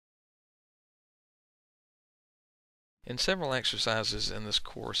In several exercises in this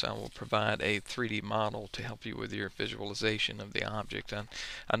course, I will provide a 3D model to help you with your visualization of the object.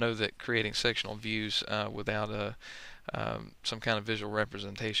 I know that creating sectional views without some kind of visual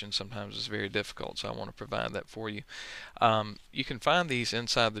representation sometimes is very difficult, so I want to provide that for you. You can find these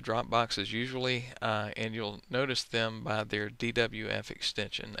inside the drop boxes usually, and you'll notice them by their DWF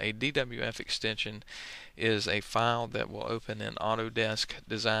extension. A DWF extension is a file that will open in Autodesk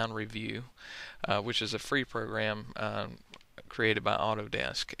Design Review, which is a free program created by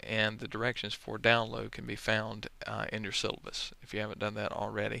Autodesk, and the directions for download can be found in your syllabus if you haven't done that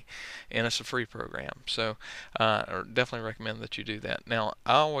already, and it's a free program, so I definitely recommend that you do that. Now,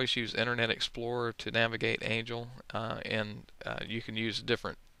 I always use Internet Explorer to navigate Angel, and you can use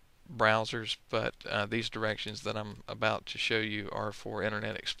different browsers, but these directions that I'm about to show you are for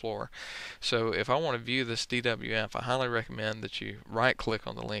Internet Explorer. So if I want to view this DWF, I highly recommend that you right click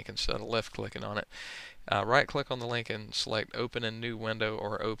on the link instead of left clicking on it. Right click on the link and select Open in New Window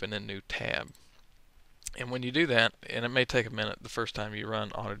or Open in New Tab. And when you do that, and it may take a minute the first time you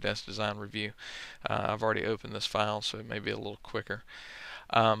run Autodesk Design Review, I've already opened this file, so it may be a little quicker.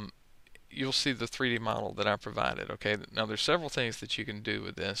 You'll see the 3D model that I provided. Okay, now there's several things that you can do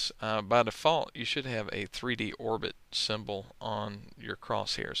with this. By default, you should have a 3D orbit symbol on your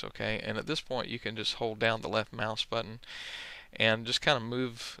crosshairs. Okay, and at this point, you can just hold down the left mouse button and just kind of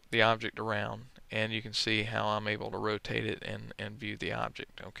move the object around, and you can see how I'm able to rotate it and view the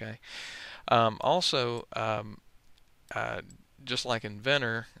object. Okay. Also, just like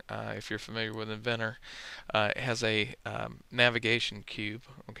Inventor, if you're familiar with Inventor, it has a navigation cube.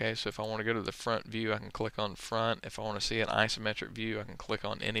 Okay, so if I want to go to the front view, I can click on front. If I want to see an isometric view, I can click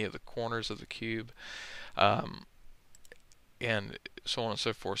on any of the corners of the cube, and so on and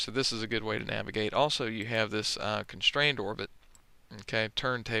so forth. So this is a good way to navigate. Also, you have this constrained orbit, okay,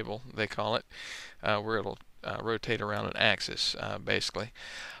 turntable they call it, where it'll rotate around an axis, basically.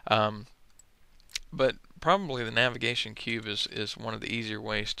 But probably the navigation cube is one of the easier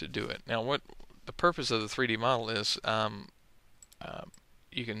ways to do it. Now, what the purpose of the 3D model is,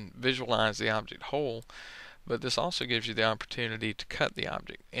 you can visualize the object whole, but this also gives you the opportunity to cut the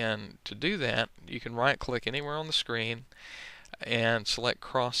object. And to do that, you can right-click anywhere on the screen and select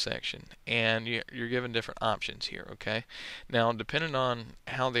cross-section, and you're given different options here. Okay. Now, depending on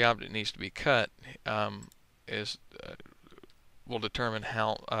how the object needs to be cut, will determine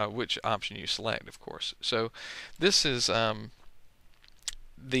which option you select, of course. So this is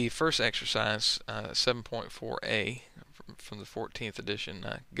the first exercise, 7.4a from the 14th edition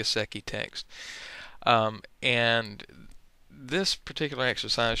Geseki text. And this particular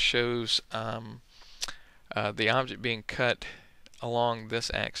exercise shows the object being cut along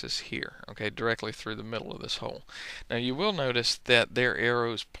this axis here, okay, directly through the middle of this hole. Now you will notice that their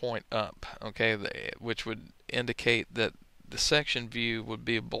arrows point up, okay, which would indicate that the section view would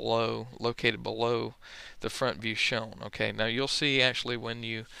be located below the front view shown. Okay, now you'll see actually when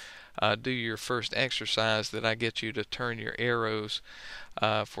you do your first exercise that I get you to turn your arrows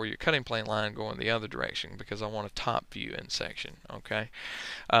for your cutting plane line going the other direction, because I want a top view in section. Okay,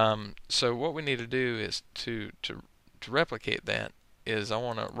 so what we need to do is to replicate that is I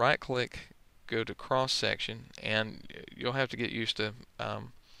want to right click, go to cross section, and you'll have to get used to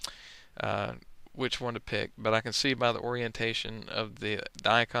which one to pick, but I can see by the orientation of the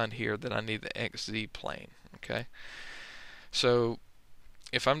icon here that I need the XZ plane. Okay, so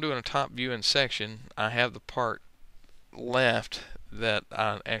if I'm doing a top view in section, I have the part left that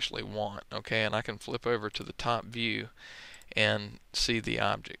I actually want. Okay, and I can flip over to the top view and see the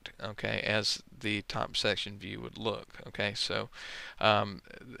object, okay, as the top section view would look. Okay, so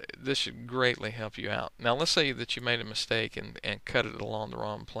this should greatly help you out. Now let's say that you made a mistake and cut it along the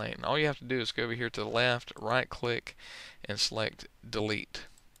wrong plane. All you have to do is go over here to the left, right click, and select delete.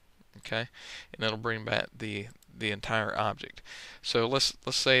 Okay, and it'll bring back the entire object. So let's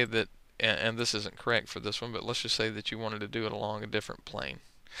say that, and this isn't correct for this one, but let's just say that you wanted to do it along a different plane.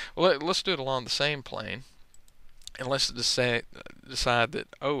 Well, let's do it along the same plane. And let's decide that,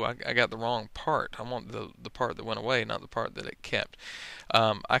 oh, I got the wrong part. I want the part that went away, not the part that it kept.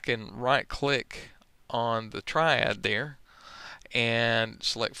 I can right click on the triad there and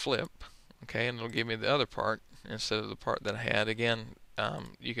select flip. Okay, and it'll give me the other part instead of the part that I had. Again,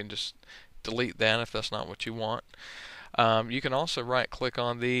 you can just delete that if that's not what you want. You can also right click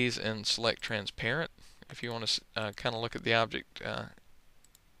on these and select transparent if you want to kind of look at the object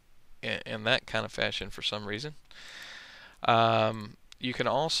in that kind of fashion for some reason. You can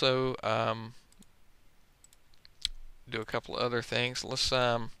also do a couple of other things. Let's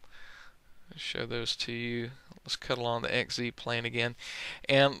show those to you. Let's cut along the XZ plane again.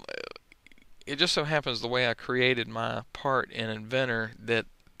 And it just so happens the way I created my part in Inventor that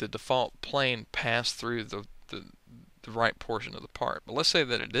the default plane passed through the right portion of the part. But let's say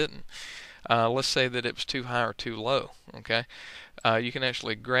that it didn't. Let's say that it was too high or too low. Okay, you can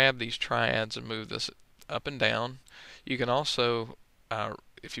actually grab these triads and move this up and down. You can also,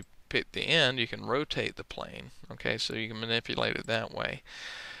 if you pick the end, you can rotate the plane. Okay, so you can manipulate it that way.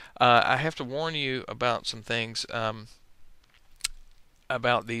 I have to warn you about some things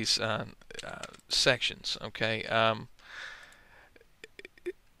about these sections. Okay.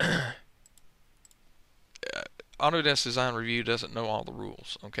 Autodesk Design Review doesn't know all the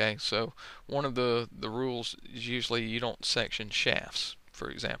rules. Okay, so one of the rules is usually you don't section shafts, for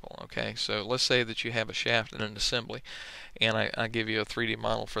example. Okay, so let's say that you have a shaft in an assembly, and I give you a 3D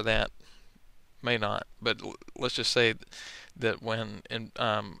model for that. May not, but let's just say that when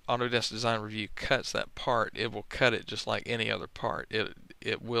Autodesk Design Review cuts that part, it will cut it just like any other part.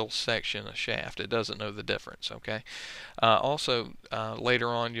 It will section a shaft. It doesn't know the difference. Okay. Also, later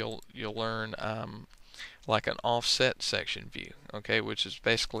on you'll learn like an offset section view. Okay, which is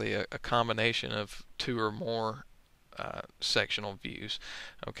basically a combination of two or more sectional views.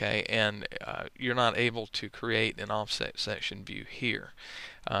 Okay, and you're not able to create an offset section view here.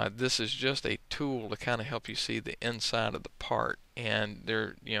 This is just a tool to kind of help you see the inside of the part, and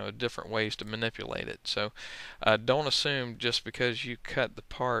there are different ways to manipulate it. So don't assume just because you cut the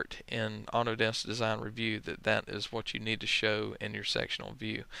part in Autodesk Design Review that is what you need to show in your sectional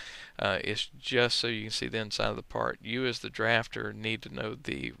view. It's just so you can see the inside of the part. You as the drafter need to know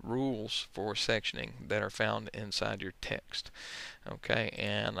the rules for sectioning that are found inside your text. Okay,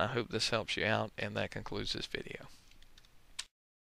 and I hope this helps you out, and that concludes this video.